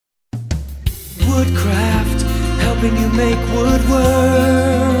Woodcraft, helping you make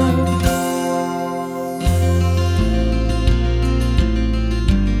woodwork.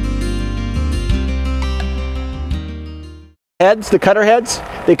 Heads, the cutter heads,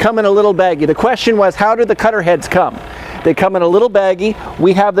 they come in a little baggie. The question was, how do the cutter heads come? They come in a little baggie.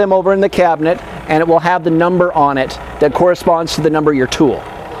 We have them over in the cabinet, and it will have the number on it that corresponds to the number of your tool.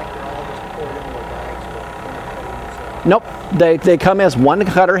 Nope, they come as one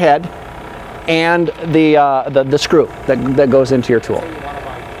cutter head and the screw that goes into your tool.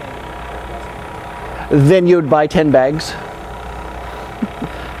 Then you'd buy 10 bags.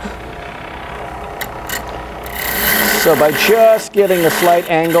 So by just getting a slight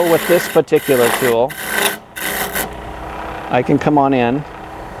angle with this particular tool, I can come on in.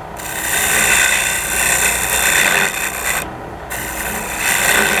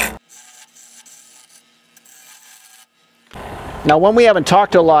 Now, one we haven't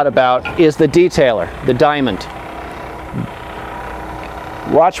talked a lot about is the detailer, the diamond.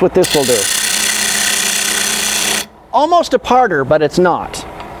 Watch what this will do. Almost a parter, but it's not.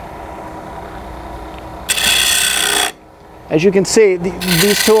 As you can see,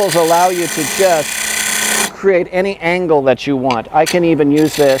 these tools allow you to just create any angle that you want. I can even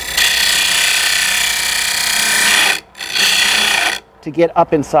use this to get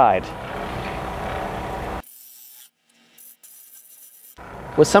up inside.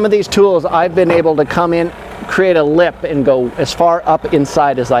 With some of these tools, I've been able to come in, create a lip, and go as far up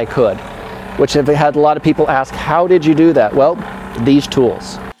inside as I could, which I've had a lot of people ask, how did you do that? Well, these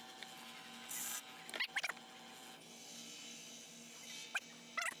tools.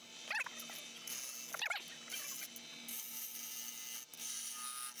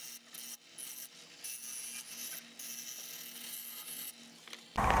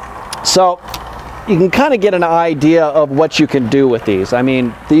 So you can kind of get an idea of what you can do with these. I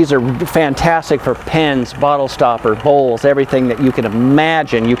mean, these are fantastic for pens, bottle stopper, bowls, everything that you can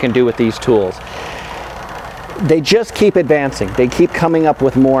imagine you can do with these tools. They just keep advancing. They keep coming up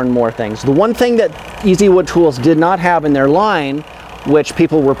with more and more things. The one thing that Easy Wood Tools did not have in their line, which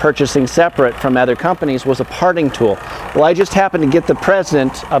people were purchasing separate from other companies, was a parting tool. Well, I just happened to get the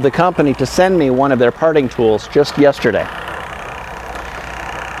president of the company to send me one of their parting tools just yesterday.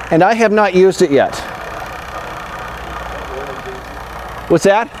 And I have not used it yet. What's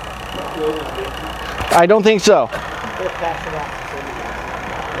that? I don't think so.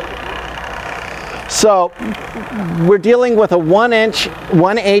 So we're dealing with a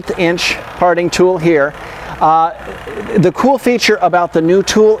 1/8 inch parting tool here. The cool feature about the new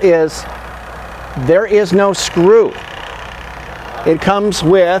tool is there is no screw. It comes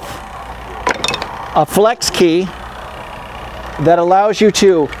with a flex key that allows you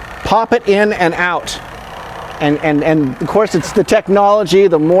to pop it in and out. And of course, it's the technology.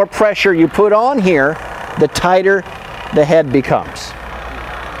 The more pressure you put on here, the tighter the head becomes.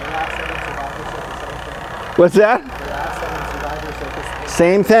 What's that?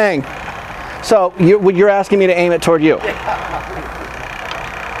 Same thing. So you're asking me to aim it toward you.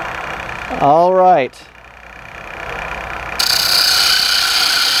 All right.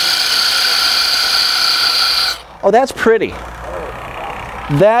 Oh, that's pretty.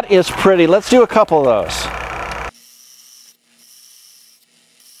 That is pretty. Let's do a couple of those.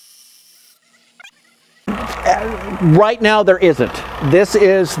 Right now there isn't. This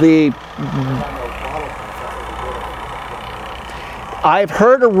is the... I've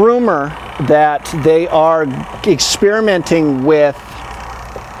heard a rumor that they are experimenting with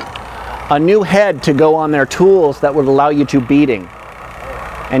a new head to go on their tools that would allow you to beading.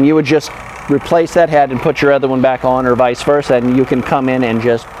 And you would just replace that head and put your other one back on, or vice versa, and you can come in and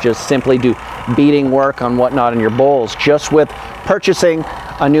just simply do beading work on whatnot in your bowls just with purchasing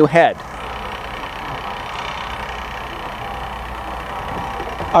a new head.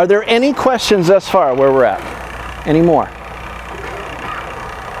 Are there any questions thus far where we're at? Any more?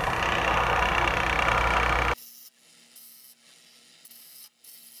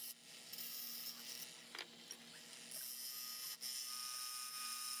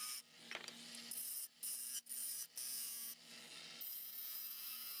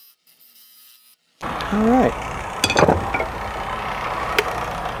 All right.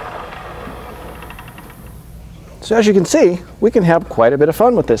 So as you can see, we can have quite a bit of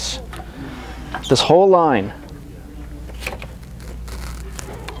fun with this whole line.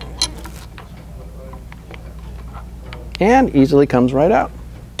 And easily comes right out.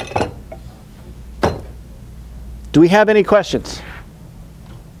 Do we have any questions?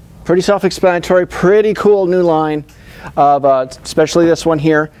 Pretty self-explanatory, pretty cool new line of especially this one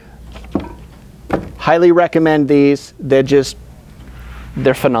here. Highly recommend these.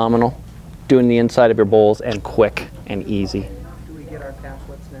 They're phenomenal. doing the inside of your bowls, and quick and easy. Do we get our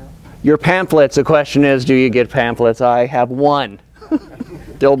pamphlets now? Your pamphlets, the question is, do you get pamphlets? I have one.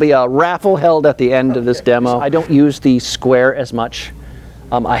 There'll be a raffle held at the end of this demo. I don't use the square as much.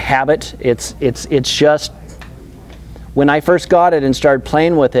 I have it. It's just, when I first got it and started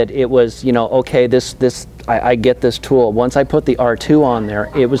playing with it, it was, you know, okay, I get this tool. Once I put the R2 on there,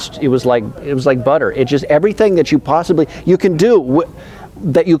 it was like butter. It just, everything that you can do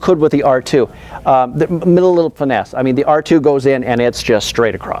that you could with the R2. The little finesse. I mean, the R2 goes in and it's just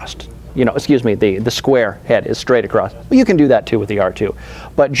straight across. You know, excuse me, the square head is straight across. Well, you can do that too with the R2.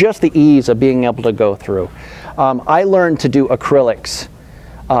 But just the ease of being able to go through. I learned to do acrylics,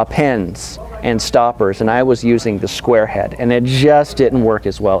 pens, and stoppers, and I was using the square head, and it just didn't work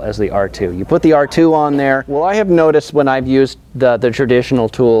as well as the R2. You put the R2 on there. Well, I have noticed when I've used the traditional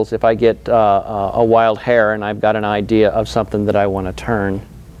tools, if I get a wild hair and I've got an idea of something that I want to turn,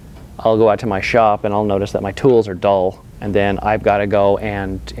 I'll go out to my shop and I'll notice that my tools are dull, and then I've got to go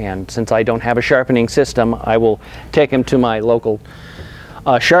and since I don't have a sharpening system, I will take them to my local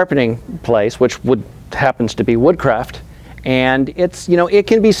sharpening place, which happens to be Woodcraft. And it's, you know, it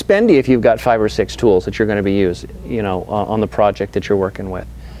can be spendy if you've got 5 or 6 tools that you're going to be using, you know, on the project that you're working with.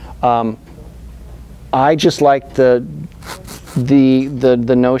 I just like the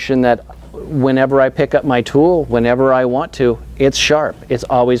notion that whenever I pick up my tool, whenever I want to, it's sharp. It's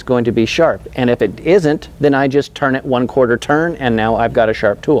always going to be sharp. And if it isn't, then I just turn it 1/4 turn, and now I've got a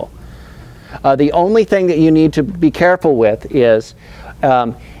sharp tool. The only thing that you need to be careful with is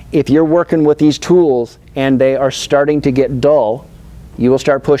if you're working with these tools and they are starting to get dull, you will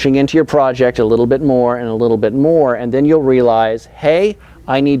start pushing into your project a little bit more and a little bit more, and then you'll realize, hey,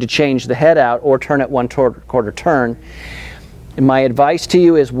 I need to change the head out or turn it 1/4 turn. And my advice to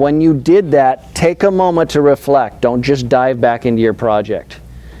you is, when you did that, take a moment to reflect. Don't just dive back into your project,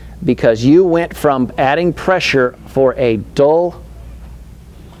 because you went from adding pressure for a dull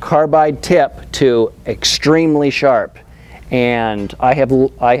carbide tip to extremely sharp. And I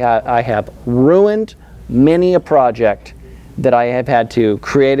have ruined many a project that I have had to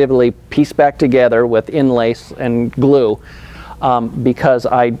creatively piece back together with inlace and glue because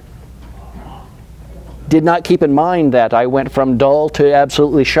I did not keep in mind that I went from dull to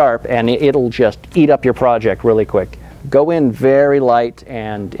absolutely sharp, and it'll just eat up your project really quick. Go in very light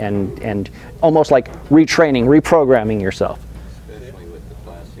and almost like retraining, reprogramming yourself. Especially with the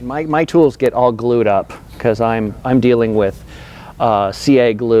plastic. My tools get all glued up because I'm dealing with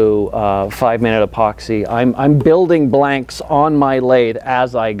CA glue, 5-minute epoxy. I'm building blanks on my lathe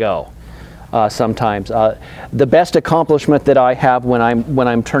as I go. Sometimes the best accomplishment that I have when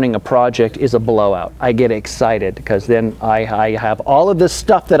I'm turning a project is a blowout. I get excited because then I have all of this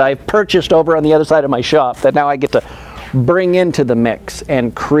stuff that I've purchased over on the other side of my shop that now I get to bring into the mix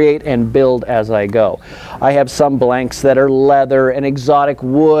and create and build as I go. I have some blanks that are leather and exotic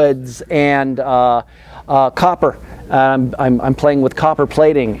woods and copper. I'm playing with copper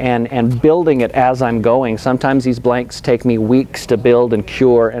plating and building it as I'm going. Sometimes these blanks take me weeks to build and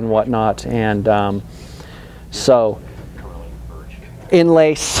cure and whatnot. And so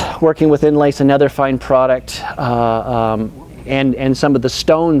inlace, working with inlace, another fine product. And some of the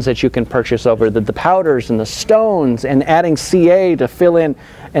stones that you can purchase over the powders and the stones, and adding CA to fill in,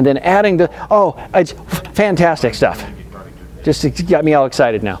 and then adding it's fantastic stuff. Just got me all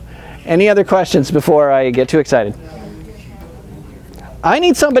excited now. Any other questions before I get too excited? I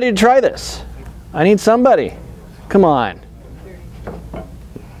need somebody to try this. I need somebody. Come on.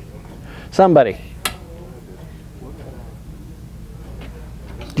 Somebody.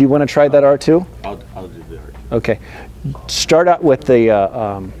 Do you want to try that R2? I'll do the R2. Okay. Start out with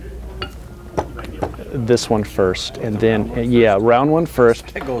the this one first, and then yeah, round one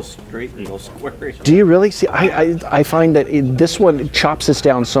first. It goes straight and goes square. Do you really see? I find that this one chops this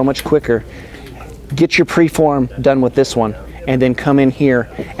down so much quicker. Get your preform done with this one, and then come in here,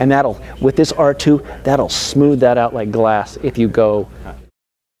 and with this R2, that'll smooth that out like glass if you go